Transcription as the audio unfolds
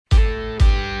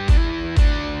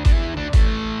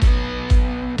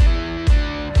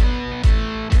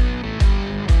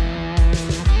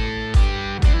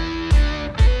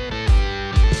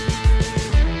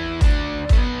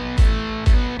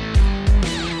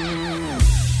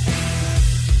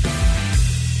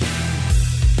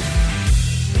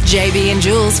JB and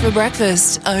Jules for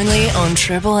breakfast, only on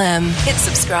Triple M. Hit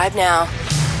subscribe now.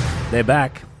 They're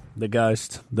back. The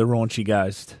ghost. The raunchy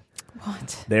ghost.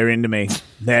 What? They're into me.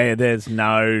 There's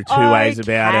no two ways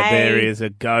about it. There is a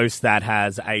ghost that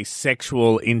has a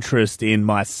sexual interest in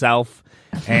myself.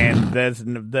 And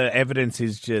the evidence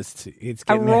is just, it's A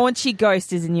getting raunchy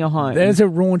ghost is in your home. There's a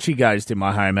raunchy ghost in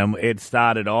my home, and it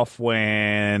started off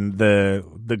when the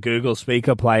Google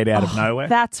speaker played out of nowhere.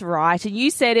 That's right. And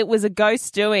you said it was a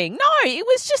ghost doing. No, it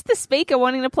was just the speaker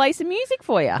wanting to play some music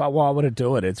for you. But why would it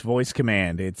do it? It's voice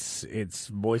command. It's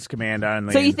voice command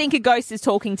only. So you think a ghost is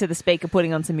talking to the speaker,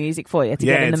 putting on some music for you to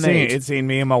get in the mood? It's in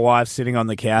me and my wife sitting on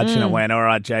the couch, and I went, "All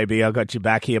right, JB, I got you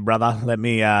back here, brother. Let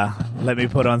me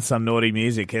put on some naughty music."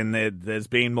 And there's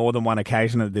been more than one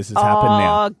occasion that this has happened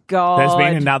now. Oh, God. There's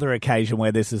been another occasion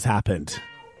where this has happened.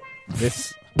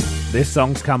 This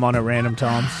song's come on at random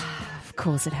times. Of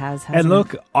course it has, hasn't And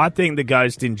look, I think the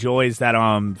ghost enjoys that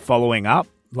I'm following up.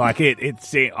 Like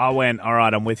I went, "All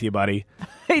right, I'm with you, buddy.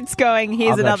 It's going,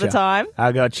 here's I another gotcha. time.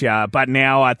 I got you." But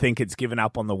now I think it's given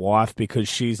up on the wife because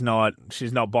she's not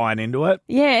buying into it.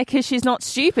 Yeah, because she's not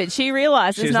stupid. She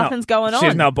realises nothing's going on.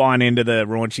 She's not buying into the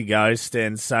raunchy ghost.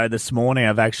 And so this morning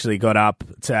I've actually got up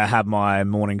to have my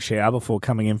morning shower before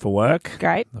coming in for work.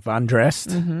 Great. I've undressed.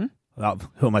 Mm-hmm. Oh,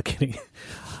 who am I kidding?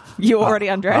 You already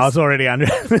undressed? I was already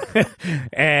undressed.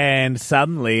 And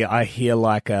suddenly I hear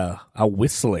like a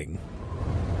whistling.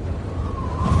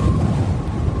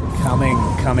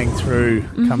 Coming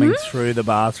through the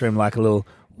bathroom like a little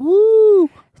woo,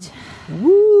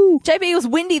 woo. JB, it was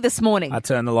windy this morning. I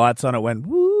turned the lights on, it went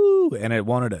woo, and it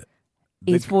wanted it.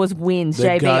 It was wind, the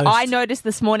JB. ghost. I noticed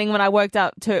this morning when I woke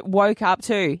up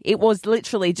too. It was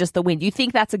literally just the wind. You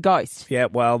think that's a ghost? Yeah,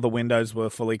 well, the windows were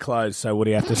fully closed, so what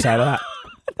do you have to say to that?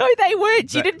 No, they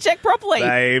weren't. You didn't check properly.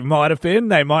 They might have been,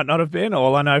 they might not have been.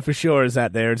 All I know for sure is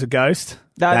that there is a ghost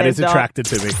No, that there's is not. attracted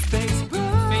to me.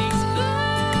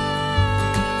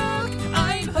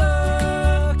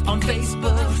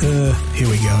 Here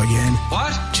we go again.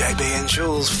 What? JB and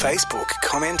Jules' Facebook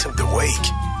comment of the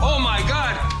week. Oh my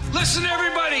God! Listen,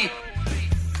 everybody!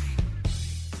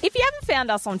 If you haven't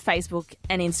found us on Facebook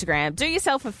and Instagram, do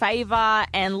yourself a favour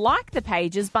and like the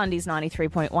pages Bundy's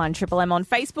 93.1 Triple M on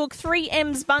Facebook,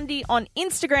 3M's Bundy on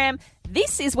Instagram.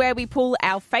 This is where we pull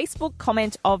our Facebook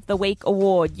Comment of the Week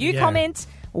award. You comment,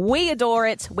 we adore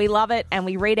it, we love it, and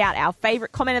we read out our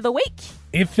favourite comment of the week.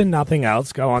 If for nothing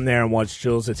else, go on there and watch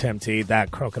Jules attempt to eat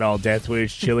that crocodile death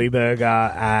wish chili burger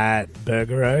at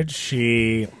Burger Road.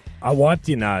 I wiped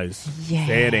your nose. Yeah,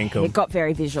 Fair dinkum. it got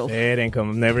very visual. Fair dinkum.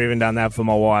 I've never even done that for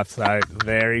my wife, so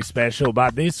very special.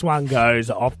 But this one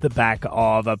goes off the back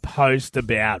of a post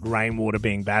about rainwater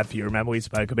being bad for you. Remember we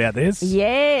spoke about this?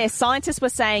 Yeah, scientists were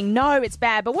saying, no, it's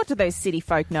bad, but what do those city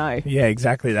folk know? Yeah,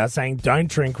 exactly. They're saying don't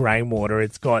drink rainwater.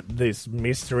 It's got this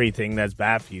mystery thing that's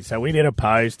bad for you. So we did a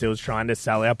post. It was trying to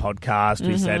sell our podcast.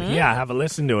 We said, yeah, have a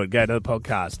listen to it. Go to the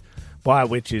podcast. By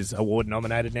which is award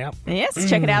nominated now. Yes,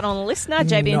 check it out on Listener,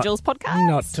 JB and Jules podcast.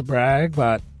 Not to brag,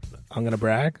 but I'm going to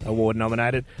brag. Award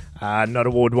nominated. Not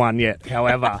award won yet.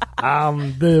 However,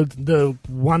 the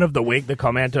one of the week, the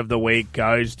comment of the week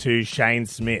goes to Shane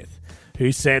Smith,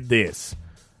 who said this.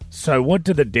 So what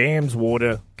do the dams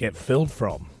water get filled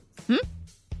from?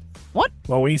 What?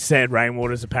 Well, we said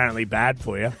rainwater is apparently bad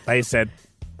for you. They said,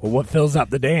 well, what fills up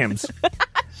the dams?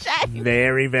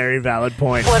 Very, very valid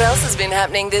point. What else has been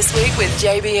happening this week with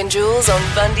JB and Jules on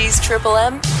Bundy's Triple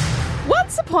M?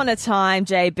 Once upon a time,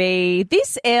 JB,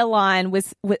 this airline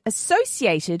was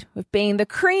associated with being the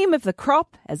cream of the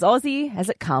crop, as Aussie as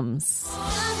it comes.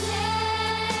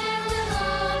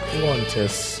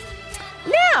 Qantas.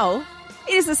 Now,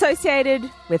 it is associated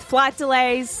with flight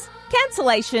delays,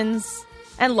 cancellations,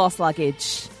 and lost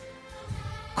luggage.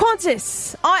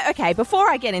 Qantas. Okay, before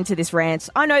I get into this rant,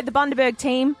 I know the Bundaberg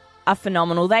team are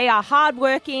phenomenal. They are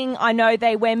hardworking. I know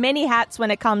they wear many hats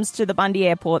when it comes to the Bundy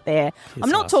Airport there. I'm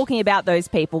not talking about those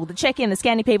people. The check-in, the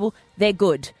scanning people, they're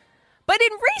good. But in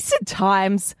recent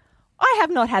times, I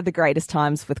have not had the greatest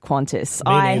times with Qantas.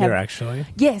 Me neither, actually.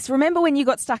 Yes, remember when you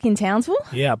got stuck in Townsville?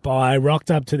 Yeah, I rocked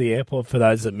up to the airport, for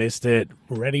those that missed it,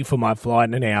 ready for my flight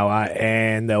in an hour,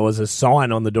 and there was a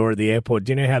sign on the door of the airport.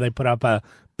 Do you know how they put up a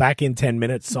back in 10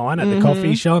 minutes sign at the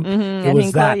coffee shop? It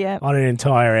was that on an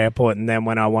entire airport. And then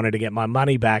when I wanted to get my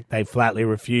money back, they flatly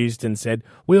refused and said,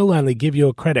 we'll only give you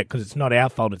a credit because it's not our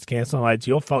fault it's cancelled. It's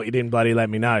your fault you didn't bloody let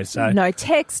me know. So no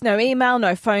text, no email,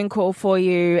 no phone call for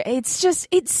you. It's just,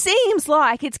 it seems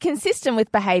like it's consistent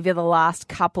with behaviour the last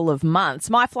couple of months.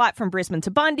 My flight from Brisbane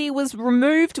to Bundy was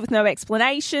removed with no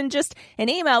explanation, just an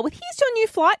email with, here's your new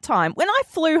flight time. When I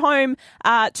flew home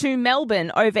to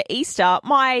Melbourne over Easter,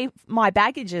 my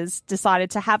baggages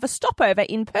decided to have a stopover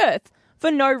in Perth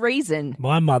for no reason.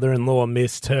 My mother-in-law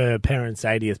missed her parents'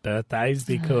 80th birthdays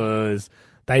because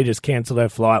they just cancelled her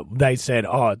flight. They said,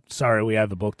 "Oh, sorry, we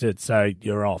overbooked it, so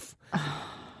you're off."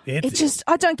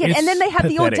 I don't get it. And then they have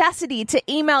the audacity to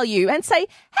email you and say,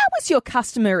 "How was your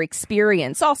customer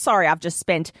experience?" "Oh, sorry, I've just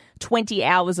spent 20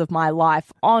 hours of my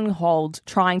life on hold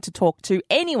trying to talk to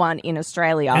anyone in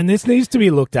Australia." And this needs to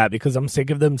be looked at because I'm sick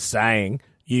of them saying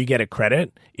you get a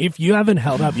credit. If you haven't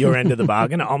held up your end of the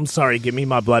bargain, I'm sorry, give me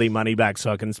my bloody money back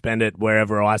so I can spend it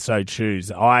wherever I so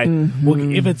choose.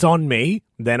 If it's on me,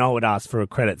 then I would ask for a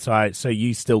credit so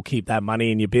you still keep that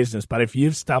money in your business. But if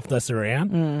you've stuffed us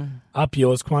around, up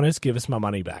yours, Qantas, give us my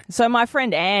money back. So my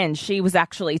friend Anne, she was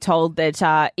actually told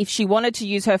that if she wanted to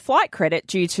use her flight credit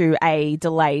due to a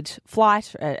delayed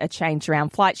flight, a changed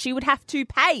around flight, she would have to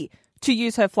pay to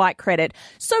use her flight credit.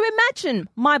 So imagine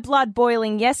my blood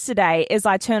boiling yesterday as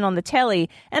I turn on the telly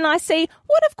and I see,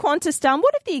 what have Qantas done?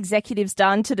 What have the executives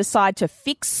done to decide to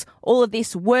fix all of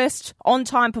this worst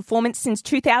on-time performance since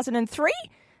 2003?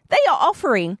 They are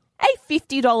offering a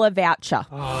 $50 voucher.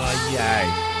 Oh, yay.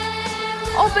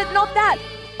 Oh, but not that.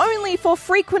 Only for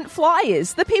frequent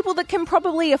flyers, the people that can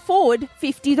probably afford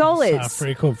 $50. So a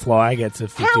frequent flyer gets a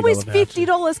 $50 How is $50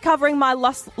 voucher. covering my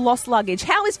lost luggage?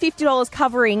 How is $50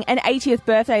 covering an 80th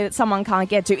birthday that someone can't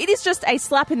get to? It is just a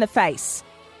slap in the face.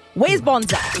 Where's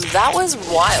Bonza? That was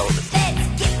wild.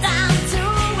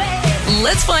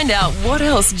 Let's find out what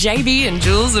else JB and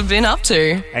Jules have been up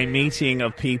to. A meeting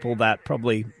of people that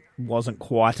probably wasn't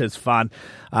quite as fun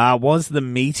was the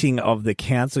meeting of the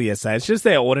council yesterday. It's just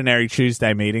their ordinary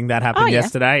Tuesday meeting that happened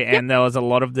yesterday, and there was a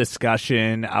lot of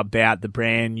discussion about the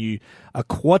brand new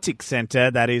aquatic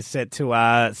centre that is set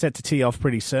to tee off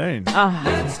pretty soon.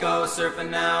 Let's go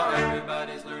surfing now.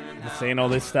 Everybody's learning how. Seeing all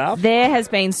this stuff? There has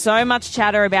been so much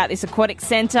chatter about this aquatic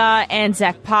centre,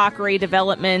 Anzac Park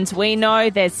redevelopment. We know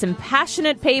there's some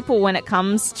passionate people when it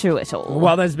comes to it all.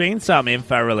 Well, there's been some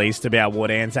info released about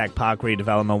what Anzac Park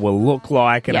redevelopment will look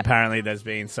like, and apparently there's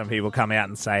been some people come out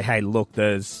and say, hey, look,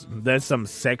 there's some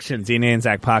sections in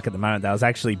Anzac Park at the moment that was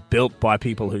actually built by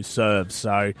people who serve,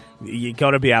 so you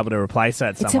got to be able to replace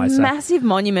that some way. It's a massive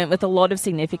monument with a lot of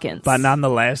significance. But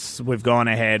nonetheless, we've gone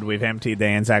ahead, we've emptied the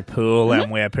Anzac pool,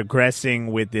 and we're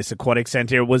progressing with this aquatic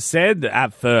centre. It was said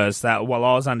at first that, well,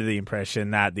 I was under the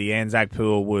impression that the Anzac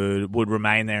pool would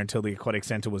remain there until the aquatic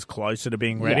centre was closer to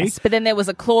being ready. Yes, but then there was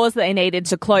a clause that they needed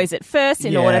to close it first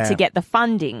in order to get the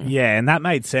funding. Yeah, and that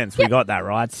made sense. We got that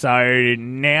right. So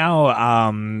now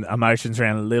emotions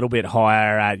ran a little bit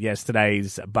higher at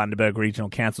yesterday's Bundaberg Regional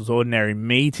Council's ordinary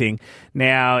meeting.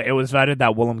 Now, it was voted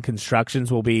that Wollum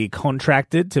Constructions will be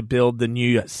contracted to build the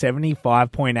new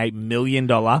 $75.8 million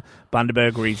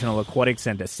Bundaberg Regional Aquatic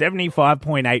Centre.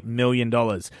 $75.8 million.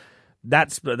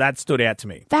 That stood out to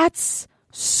me. That's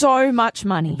so much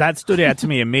money. That stood out to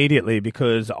me immediately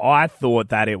because I thought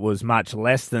that it was much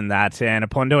less than that. And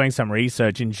upon doing some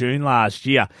research in June last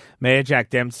year, Mayor Jack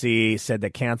Dempsey said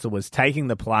that council was taking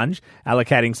the plunge,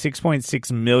 allocating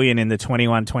 $6.6 million in the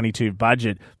 21-22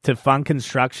 budget to fund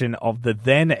construction of the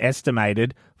then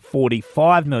estimated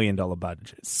 $45 million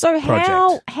budget. So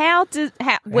where does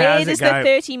the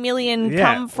 30 million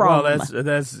come from? Well,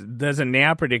 there's a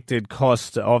now predicted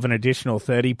cost of an additional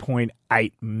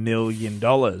 $30.8 million.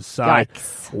 So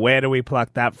Yikes. Where do we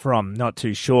pluck that from? Not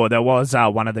too sure. There was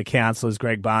one of the councillors,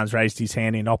 Greg Barnes, raised his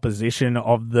hand in opposition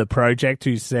of the project,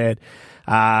 who said,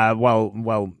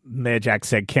 Mayor Jack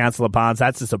said, Councillor Barnes,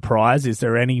 that's a surprise. Is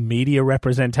there any media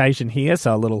representation here?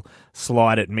 So a little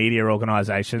slide at media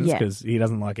organisations, because he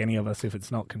doesn't like any of us if it's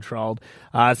not controlled.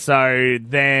 So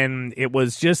then it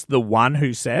was just the one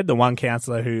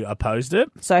councillor who opposed it.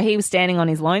 So he was standing on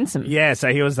his lonesome. Yeah,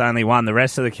 so he was the only one. The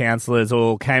rest of the councillors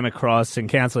all came across, and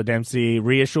Councillor Dempsey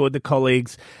reassured the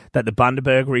colleagues that the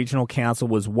Bundaberg Regional Council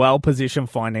was well positioned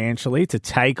financially to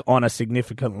take on a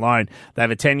significant loan. They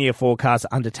have a 10-year forecast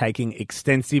undertaking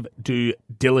extensive due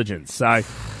diligence. So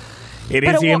it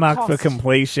is earmarked for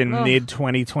completion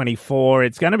mid-2024.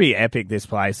 It's going to be epic, this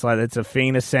place. Like, it's a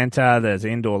FINA centre, there's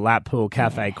indoor lap pool,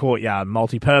 cafe, courtyard,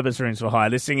 multi-purpose rooms for hire.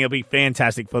 This thing will be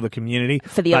fantastic for the community.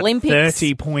 For the Olympics.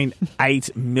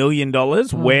 $30.8 million,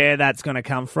 where that's going to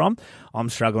come from, I'm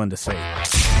struggling to see.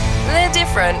 They're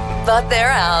different, but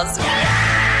they're ours.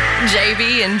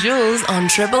 JB and Jules on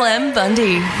Triple M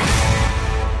Bundy.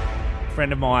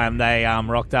 Friend of mine, they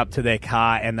rocked up to their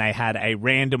car and they had a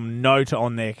random note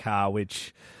on their car,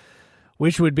 which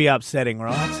would be upsetting,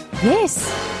 right? Yes.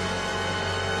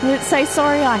 Did it say,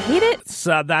 sorry, I hit it?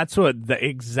 So that's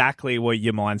exactly what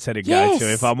your mindset would Yes. go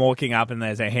to. If I'm walking up and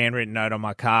there's a handwritten note on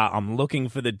my car, I'm looking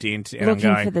for the dint and Looking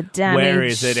I'm going, for the damage. where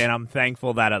is it? And I'm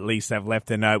thankful that at least they've left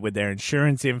a note with their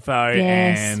insurance info.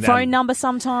 Yes. And Phone number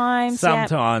sometimes. Yep.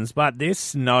 sometimes, but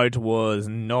this note was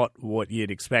not what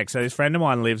you'd expect. So this friend of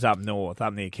mine lives up north,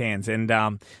 up near Cairns, and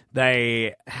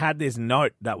they had this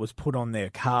note that was put on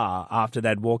their car after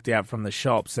they'd walked out from the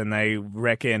shops, and they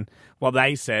reckon, well,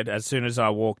 they said as soon as I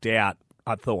walked out,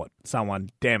 I thought,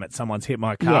 someone's hit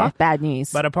my car. Yeah, bad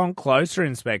news. But upon closer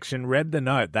inspection, read the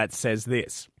note that says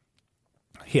this.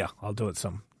 Here, I'll do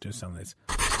some of this.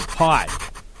 Hi,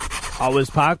 I was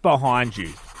parked behind you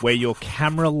where your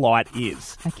camera light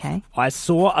is. Okay. I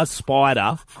saw a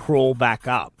spider crawl back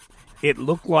up. It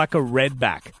looked like a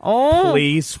redback. Oh.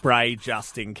 Please spray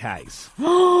just in case.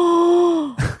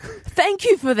 Thank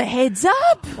you for the heads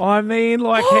up. I mean,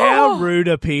 like, how rude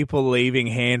are people leaving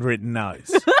handwritten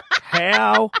notes?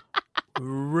 How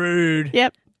rude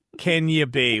Yep. can you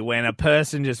be when a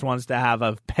person just wants to have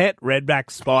a pet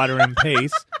redback spider in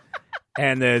peace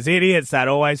and there's idiots that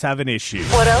always have an issue?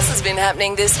 What else has been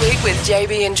happening this week with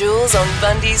JB and Jules on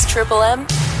Bundy's Triple M?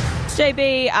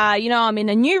 JB, I'm in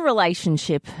a new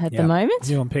relationship at the moment.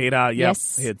 You and Peter, yep.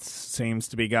 Yes. It seems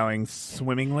to be going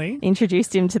swimmingly.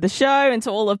 Introduced him to the show and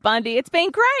to all of Bundy. It's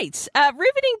been great. A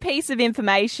riveting piece of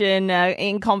information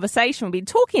in conversation we've been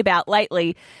talking about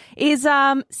lately is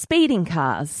speeding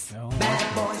cars.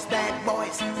 Bad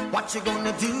boys, what you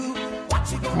gonna do?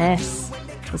 What you gonna Yes.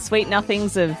 The sweet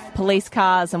nothings of police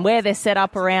cars and where they're set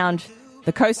up around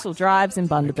the coastal drives in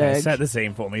Bundaberg. Okay, set the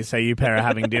scene for me. So you pair are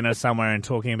having dinner somewhere and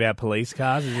talking about police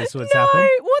cars. Is this what's No, happening?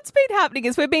 what's been happening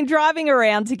is we've been driving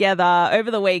around together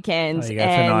over the weekend. Oh, you go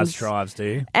for nice drives, do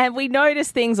you? And we notice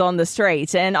things on the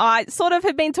street. And I sort of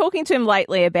have been talking to him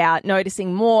lately about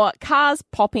noticing more cars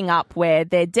popping up where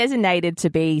they're designated to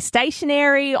be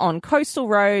stationary on coastal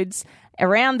roads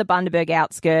around the Bundaberg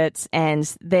outskirts,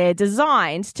 and they're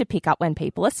designed to pick up when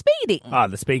people are speeding. Oh,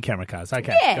 the speed camera cars.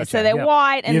 Okay. Yeah, gotcha. so they're Yep.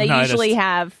 white and You've they usually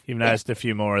have... You've noticed a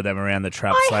few more of them around the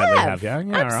traps I lately, have. you? Yeah, all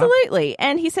right. Absolutely.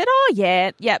 And he said, oh,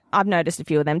 yeah, yep, I've noticed a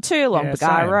few of them too, along Yeah,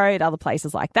 Bagara same. Road, other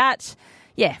places like that.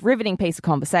 Yeah, riveting piece of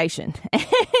conversation.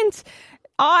 And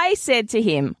I said to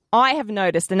him, I have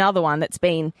noticed another one that's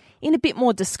been in a bit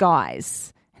more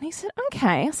disguise. And he said,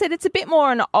 okay. I said, it's a bit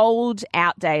more an old,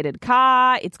 outdated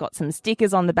car. It's got some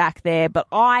stickers on the back there, but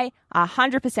I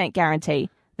 100% guarantee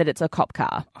that it's a cop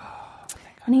car.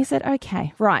 And he said,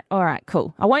 okay, right, all right,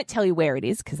 cool. I won't tell you where it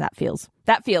is because that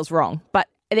feels wrong. But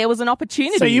there was an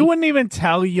opportunity. So you wouldn't even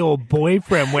tell your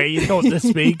boyfriend where you thought the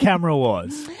speed camera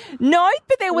was? No,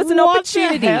 but there was an What the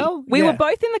opportunity. hell? We Yeah. were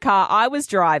both in the car. I was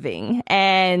driving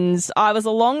and I was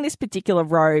along this particular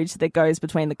road that goes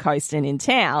between the coast and in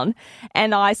town.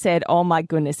 And I said, oh my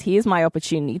goodness, here's my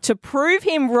opportunity to prove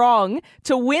him wrong,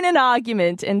 to win an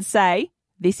argument and say,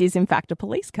 this is in fact a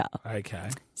police car. Okay.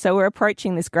 So we're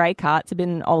approaching this grey car. It's been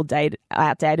an old,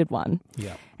 outdated one.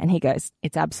 Yeah. And he goes,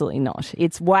 it's absolutely not.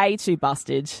 It's way too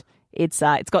busted. It's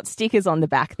got stickers on the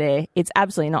back there. It's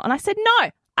absolutely not. And I said, no,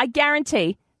 I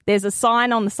guarantee there's a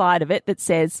sign on the side of it that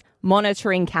says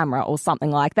monitoring camera or something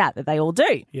like that they all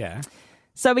do. Yeah.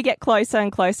 So we get closer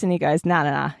and closer and he goes,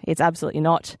 no, it's absolutely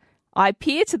not. I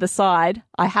peer to the side.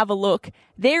 I have a look.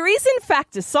 There is, in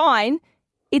fact, a sign.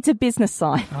 It's a business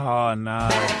sign. Oh, no.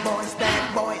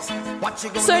 bad boys, what you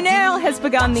gonna So now has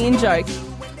begun the in-joke.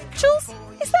 Jules,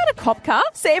 is that a cop car?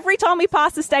 So every time we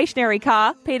pass a stationary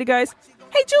car, Peter goes,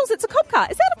 hey, Jules, it's a cop car.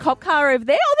 Is that a cop car over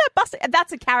there? Oh, that bus.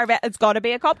 That's a caravan. It's got to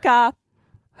be a cop car.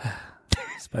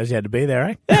 Suppose you had to be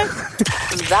there, eh?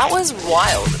 That was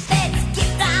wild.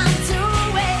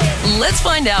 Let's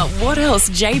find out what else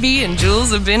JB and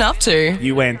Jules have been up to.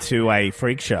 You went to a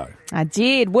freak show. I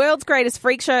did. World's greatest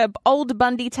freak show, Old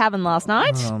Bundy Tavern last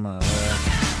night. Oh, my word.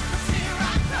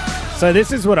 So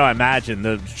this is what I imagine.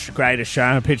 The greatest show.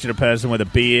 I pictured a person with a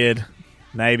beard.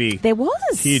 Maybe There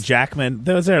was. Hugh Jackman.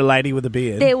 Was there a lady with a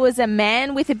beard? There was a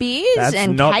man with a beard That's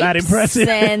and not capes that impressive.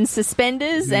 and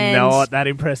suspenders, and Not that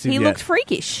impressive he yet. looked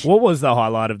freakish. What was the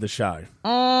highlight of the show?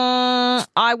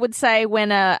 I would say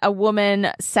when a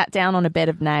woman sat down on a bed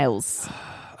of nails,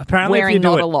 Apparently, if you wearing do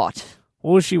not it, a lot.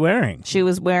 what was she wearing? She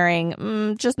was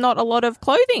wearing just not a lot of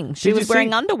clothing. She Did you was wearing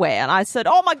see- underwear. And I said,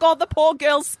 oh, my God, the poor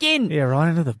girl's skin. Yeah, right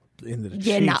into the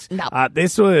Yeah, no, cheeks. no.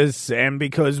 This was, and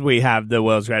because we have the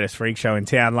world's greatest freak show in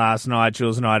town last night,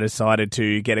 Jules and I decided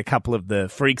to get a couple of the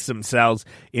freaks themselves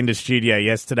into studio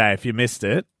yesterday. If you missed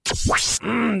it.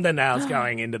 The nail's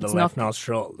going into the left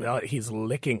nostril. Oh, he's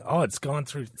licking. Oh, it's gone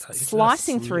through.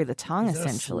 Slicing through the tongue, He's got a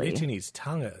essentially. slit in his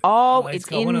tongue. Oh, He's it's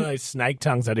got in... one of those snake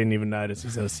tongues I didn't even notice.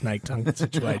 He's got a snake tongue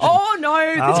situation. Oh,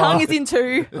 no, the tongue is in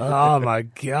two. Oh, my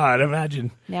God.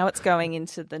 Imagine. Now it's going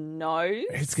into the nose.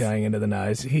 It's going into the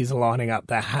nose. He's lining up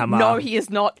the hammer. No, he is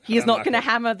not. He is not like going to it.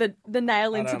 hammer the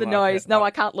nail into don't the like nose. it. No,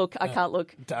 I can't look. I can't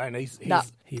look. Don't. No.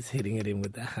 He's hitting it in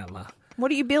with the hammer. What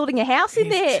are you building a house in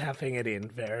He's there? tapping it in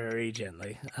very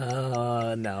gently.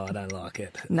 Oh, no, I don't like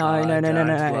it. No. I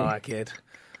don't like it.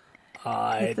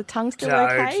 Is the tongue still don't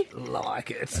okay?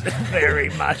 like it very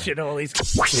much at all.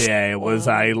 Yeah, it was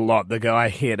a lot. The guy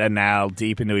hit a nail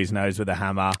deep into his nose with a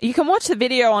hammer. You can watch the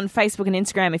video on Facebook and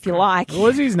Instagram if you like. What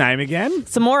was his name again?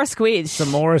 Samora Squid.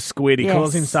 Samora Squid. He Yes.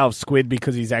 calls himself Squid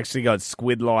because he's actually got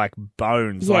squid-like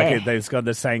bones. Yeah. Like they've got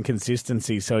the same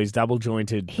consistency, so he's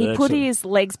double-jointed. He put virtually. his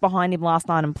legs behind him last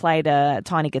night and played a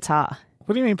tiny guitar.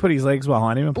 What do you mean put his legs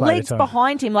behind him and play Legs the time?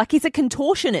 behind him, like he's a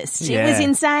contortionist. Yeah. It was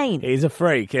insane. He's a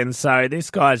freak. And so this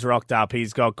guy's rocked up.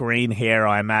 He's got green hair,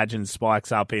 I imagine,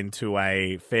 spikes up into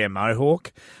a fair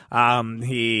mohawk.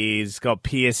 He's got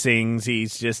piercings.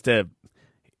 He's just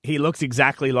he looks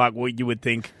exactly like what you would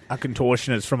think a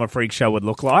contortionist from a freak show would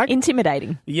look like.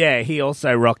 Intimidating. Yeah, he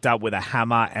also rocked up with a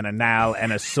hammer and a nail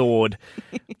and a sword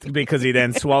because he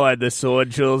then swallowed the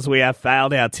sword. Jules, we have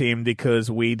failed our team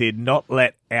because we did not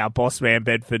let our boss man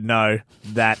Bedford know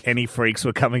that any freaks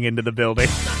were coming into the building.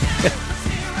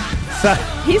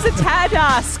 He's a tad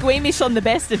squeamish on the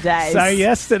best of days. So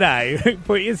yesterday,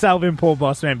 put yourself in poor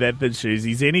Bossman Bedford's shoes.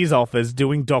 He's in his office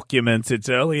doing documents. It's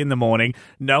early in the morning.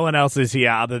 No one else is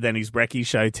here other than his Brekkie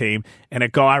Show team. And a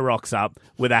guy rocks up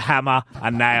with a hammer,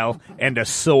 a nail, and a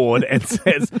sword and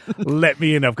says, "Let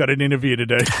me in. I've got an interview to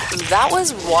do." That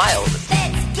was wild.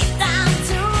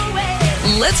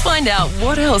 Let's find out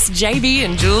what else JB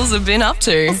and Jules have been up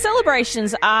to.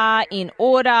 Celebrations are in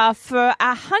order for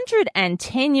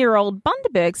 110-year-old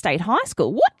Bundaberg State High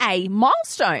School. What a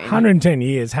milestone. 110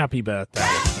 years. Happy birthday.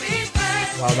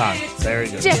 Well done. Very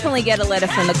good. Definitely get a letter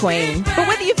from the Queen. But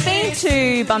whether you've been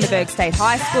to Bundaberg State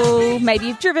High School, maybe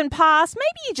you've driven past,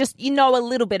 maybe you know a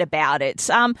little bit about it.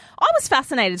 I was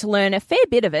fascinated to learn a fair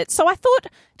bit of it, so I thought,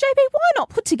 JB, why not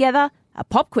put together a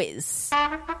pop quiz?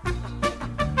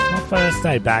 My first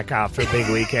day back after a big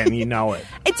weekend, you know it.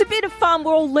 It's a bit of fun.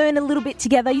 We'll all learn a little bit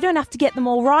together. You don't have to get them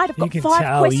all right. I've got You can 5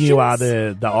 tell questions. you are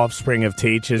the offspring of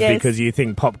teachers Yes. because you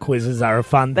think pop quizzes are a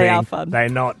fun They thing. are fun. They're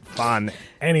not fun.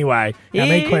 Anyway, how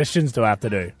many Yeah. questions do I have to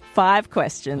do? 5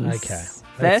 questions. Okay.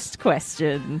 First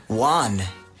question. 1.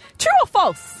 True or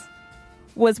false?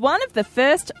 Was one of the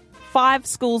first 5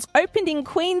 schools opened in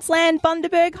Queensland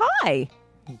Bundaberg High?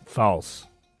 False.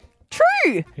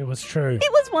 True. It was true.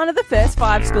 It was one of the first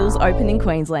 5 schools opened in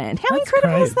Queensland. How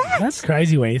incredible is that? That's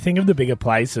crazy when you think of the bigger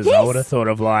places. I Yes. would have thought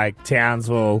of like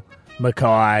Townsville,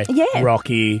 Mackay, Yeah.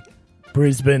 Rocky,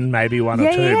 Brisbane, maybe one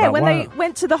or two. Yeah. But When one, they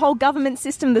went to the whole government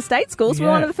system, the state schools were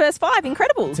Yeah. one of the first 5.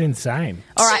 Incredible. it's insane.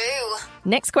 All right.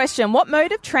 Next question. What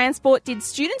mode of transport did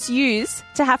students use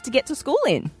to have to get to school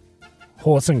in?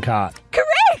 Horse and cart.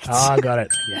 Correct. Oh, I got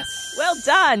it. Yes. Well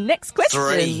done. Next question.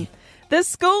 3. The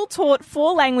school taught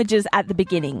 4 languages at the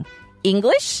beginning.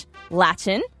 English,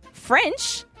 Latin,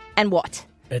 French, and what?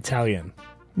 Italian.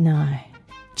 No.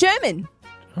 German.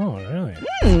 Oh, really?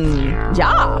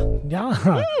 Ja.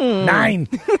 Yeah. 9.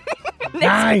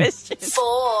 9. Question. 4.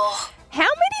 How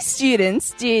many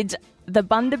students did the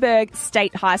Bundaberg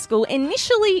State High School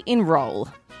initially enroll?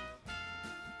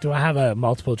 Do I have a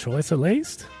multiple choice at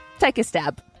least? Take a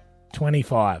stab.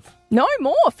 25. No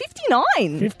more.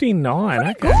 59. 59.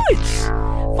 Okay. Good.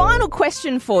 Final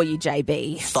question for you,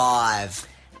 JB. 5.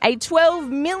 A $12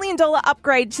 million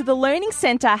upgrade to the Learning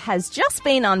Centre has just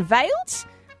been unveiled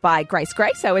by Grace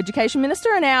Grace, our Education Minister,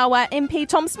 and our MP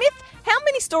Tom Smith. How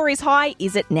many stories high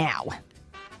is it now?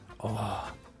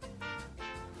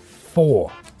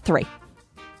 4. 3.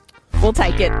 We'll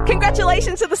take it.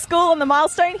 Congratulations to the school on the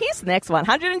milestone. Here's the next one,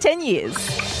 110 years.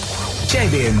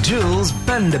 JB and Jules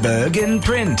Bundaberg in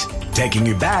print, taking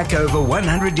you back over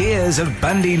 100 years of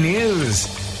Bundy news.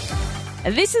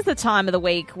 This is the time of the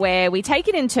week where we take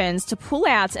it in turns to pull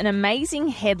out an amazing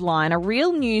headline, a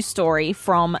real news story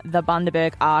from the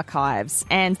Bundaberg archives.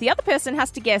 And the other person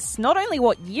has to guess not only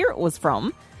what year it was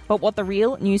from, but what the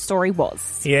real news story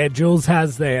was. Yeah, Jules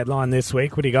has the headline this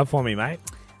week. What do you got for me, mate?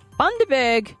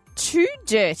 Bundaberg too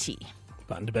dirty.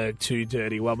 Bundaberg too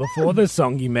dirty. Well, before the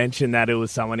song, you mentioned that it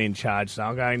was someone in charge. So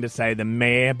I'm going to say the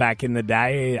mayor back in the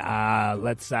day,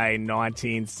 let's say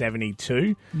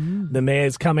 1972. The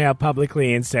mayor's come out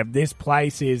publicly and said this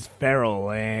place is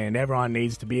feral and everyone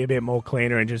needs to be a bit more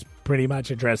cleaner, and just pretty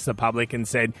much addressed the public and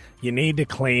said you need to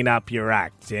clean up your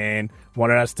act, and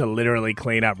wanted us to literally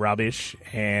clean up rubbish.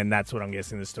 And that's what I'm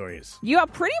guessing the story is. You are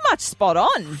pretty much spot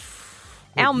on.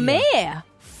 Our mayor,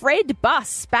 Fred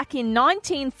Buss, back in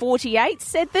 1948,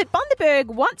 said that Bundaberg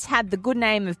once had the good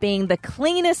name of being the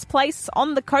cleanest place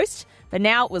on the coast, but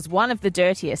now it was one of the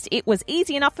dirtiest. It was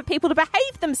easy enough for people to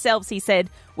behave themselves, he said,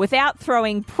 without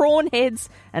throwing prawn heads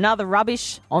and other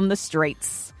rubbish on the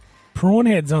streets. Prawn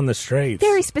heads on the streets.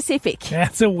 Very specific.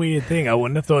 That's a weird thing. I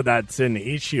wouldn't have thought that's an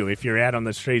issue if you're out on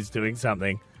the streets doing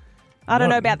something. I don't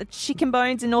know about the chicken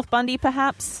bones in North Bundy,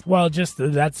 perhaps. Well, just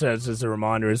that serves as a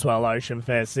reminder as well. Ocean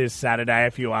Fest this Saturday.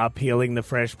 If you are peeling the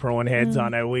fresh prawn heads, I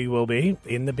know we will be.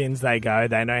 In the bins they go.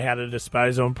 They know how to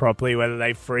dispose of them properly, whether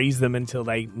they freeze them until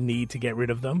they need to get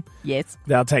rid of them. Yes.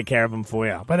 They'll take care of them for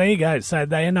you. But there you go. So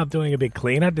they end up doing a bit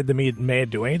cleaner. Did the mayor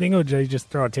do anything, or did he just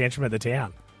throw a tantrum at the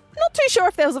town? Not too sure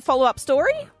if there was a follow-up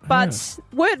story, but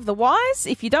word of the wise,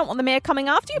 if you don't want the mayor coming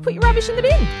after you, put your rubbish in the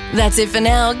bin. That's it for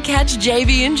now. Catch JB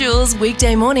and Jules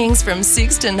weekday mornings from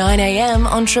 6 to 9 a.m.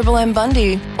 on Triple M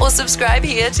Bundy, or subscribe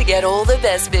here to get all the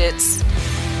best bits.